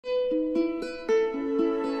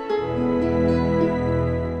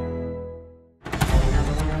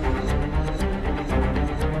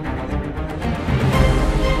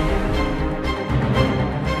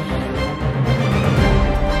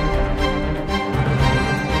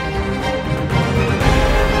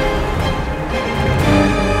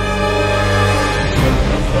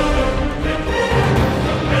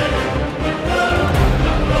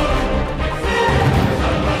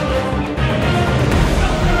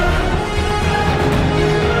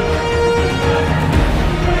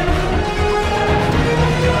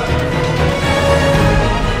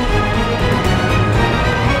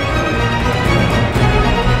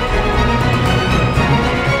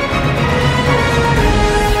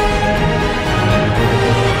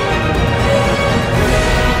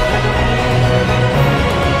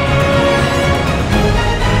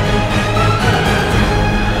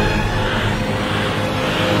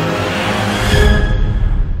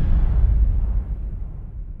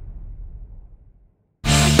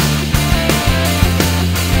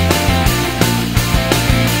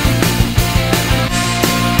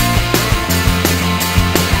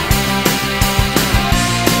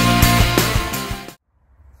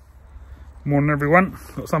Morning everyone,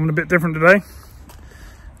 got something a bit different today.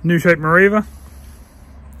 New shape Meriva.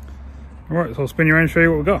 Alright, so I'll spin you around and show you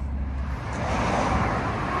what we've got.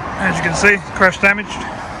 As you can see, crash damaged.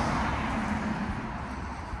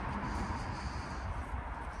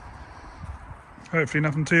 Hopefully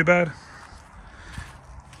nothing too bad.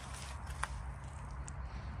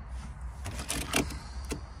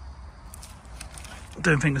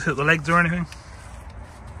 Don't think it's hit the legs or anything.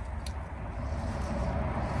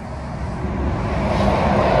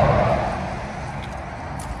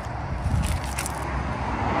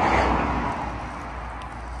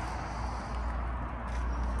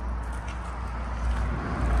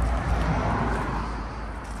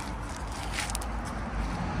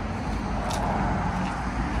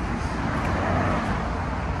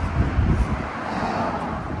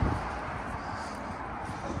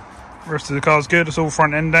 Rest of the car's good, it's all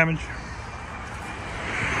front end damage.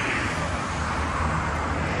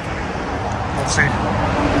 Obviously,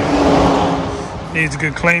 needs a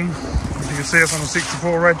good clean. As you can see, it's on a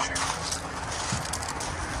 64 reg.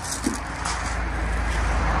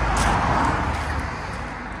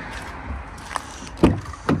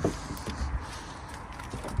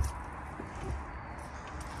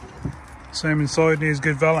 Same inside, needs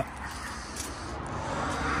good valet.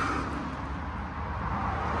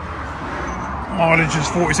 Mileage is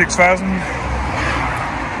 46,000.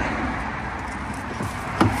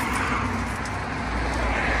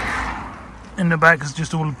 In the back is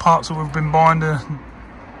just all the parts that we've been buying to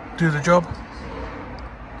do the job.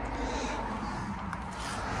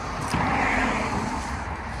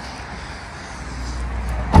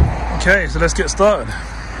 Okay, so let's get started.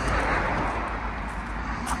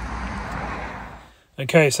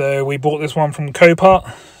 Okay, so we bought this one from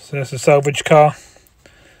Copart. So that's a salvage car.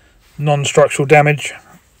 Non-structural damage.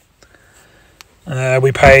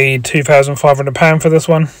 We paid £2,500 for this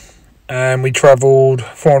one, and we travelled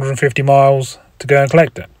 450 miles to go and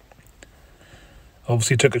collect it.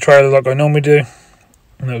 Obviously took a trailer like I normally do,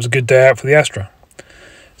 and it was a good day out for the Astra.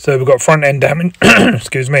 So we've got front end damage,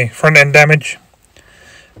 excuse me, front end damage,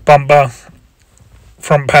 bumper,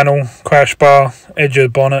 front panel, crash bar, edge of the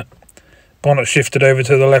bonnet. Bonnet shifted over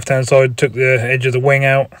to the left hand side, took the edge of the wing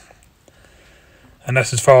out. And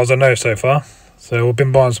that's as far as I know so far. So we've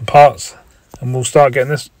been buying some parts and we'll start getting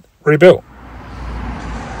this rebuilt.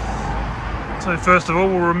 So first of all,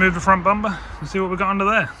 we'll remove the front bumper and see what we've got under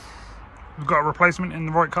there. We've got a replacement in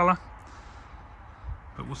the right colour,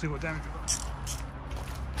 but we'll see what damage we've got.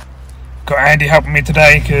 Got Andy helping me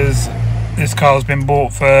today because this car's been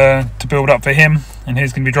bought to build up for him, and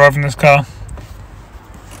he's going to be driving this car.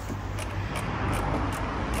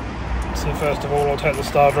 So first of all, I'll take the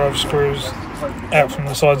star drive screws out from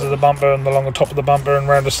the sides of the bumper and along the top of the bumper and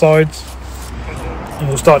around the sides, and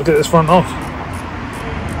we'll start to get this front off.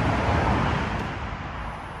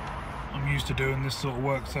 I'm used to doing this sort of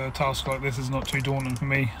work, so a task like this is not too daunting for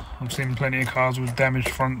me. I've seen plenty of cars with damaged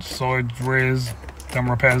fronts, sides, rears, done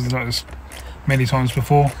repairs like this many times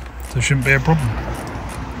before, so it shouldn't be a problem.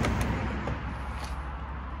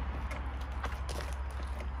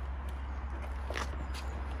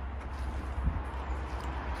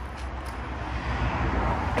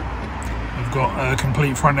 Got a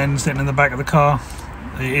complete front end sitting in the back of the car.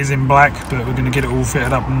 It is in black, but we're going to get it all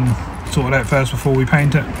fitted up and sorted out first before we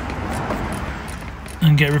paint it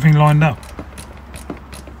and get everything lined up.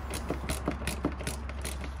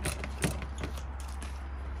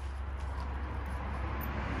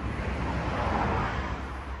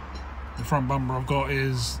 The front bumper I've got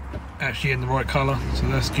is actually in the right colour, so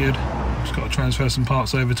that's good. Just got to transfer some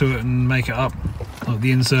parts over to it and make it up, like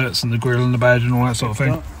the inserts and the grille and the badge and all that sort of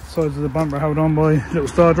thing. Sides of the bumper held on by little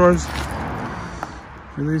star drives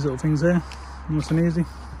with these little things here, nice and easy.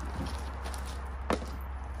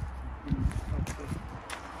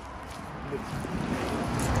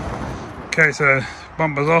 Okay, so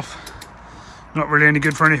bumper's off, not really any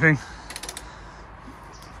good for anything.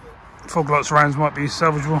 Fog light surrounds might be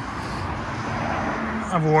salvageable,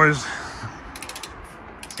 otherwise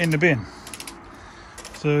in the bin.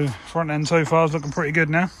 So front end so far is looking pretty good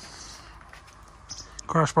now.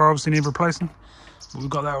 Crash bar obviously need replacing, but we've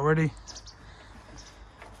got that already.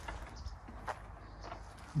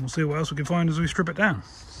 And we'll see what else we can find as we strip it down.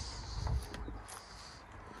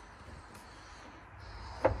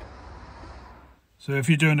 So if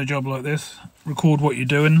you're doing a job like this, record what you're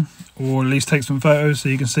doing, or at least take some photos so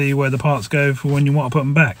you can see where the parts go for when you want to put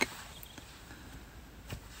them back.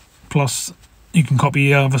 Plus, you can copy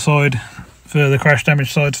the other side for the crash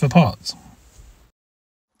damage sides for parts.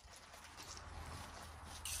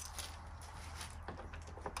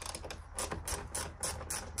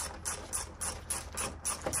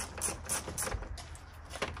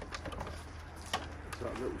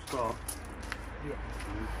 start. Yeah.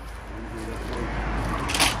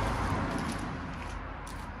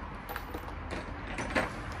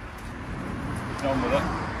 Done with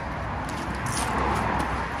it.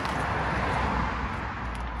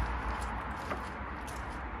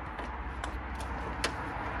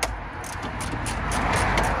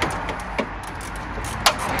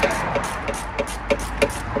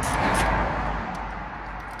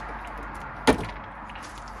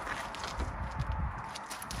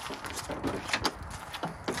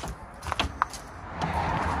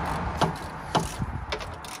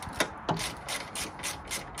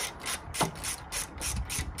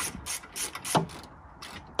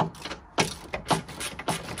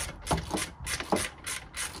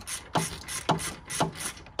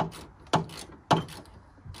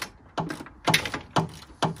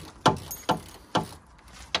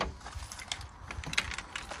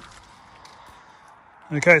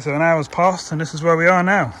 Okay, so an hour's passed and this is where we are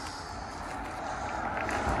now.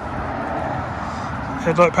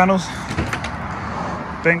 Headlight panels,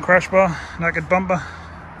 bent crash bar, naked bumper,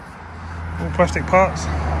 all plastic parts,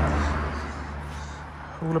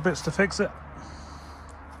 all the bits to fix it.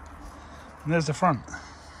 And there's the front.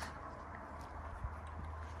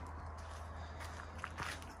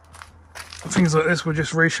 Things like this will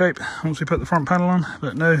just reshape once we put the front panel on,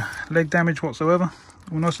 but no leg damage whatsoever,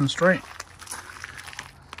 all nice and straight.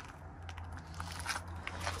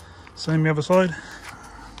 Same the other side,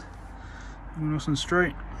 all nice and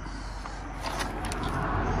straight.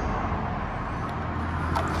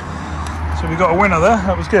 So we got a winner there,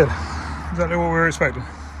 that was good. Exactly what we were expecting.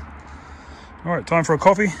 Alright, time for a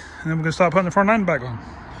coffee, and then we're going to start putting the front end back on.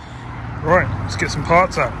 Right, let's get some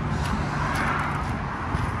parts out.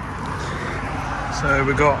 So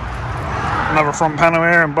we got another front panel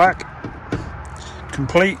here in black,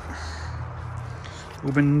 complete.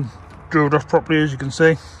 All been drilled off properly, as you can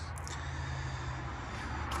see.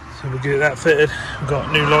 So we'll get that fitted. We've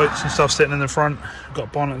got new lights and stuff sitting in the front. We've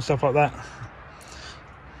got bonnet and stuff like that.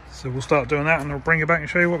 So we'll start doing that and I'll bring it back and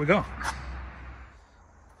show you what we got.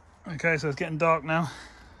 Okay, so it's getting dark now.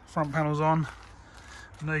 Front panel's on.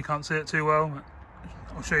 I know you can't see it too well, but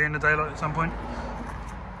I'll show you in the daylight at some point.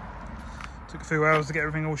 Took a few hours to get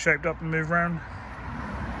everything all shaped up and moved around.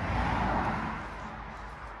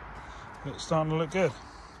 But it's starting to look good.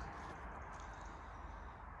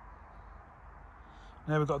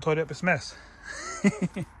 Now we've got to tidy up this mess.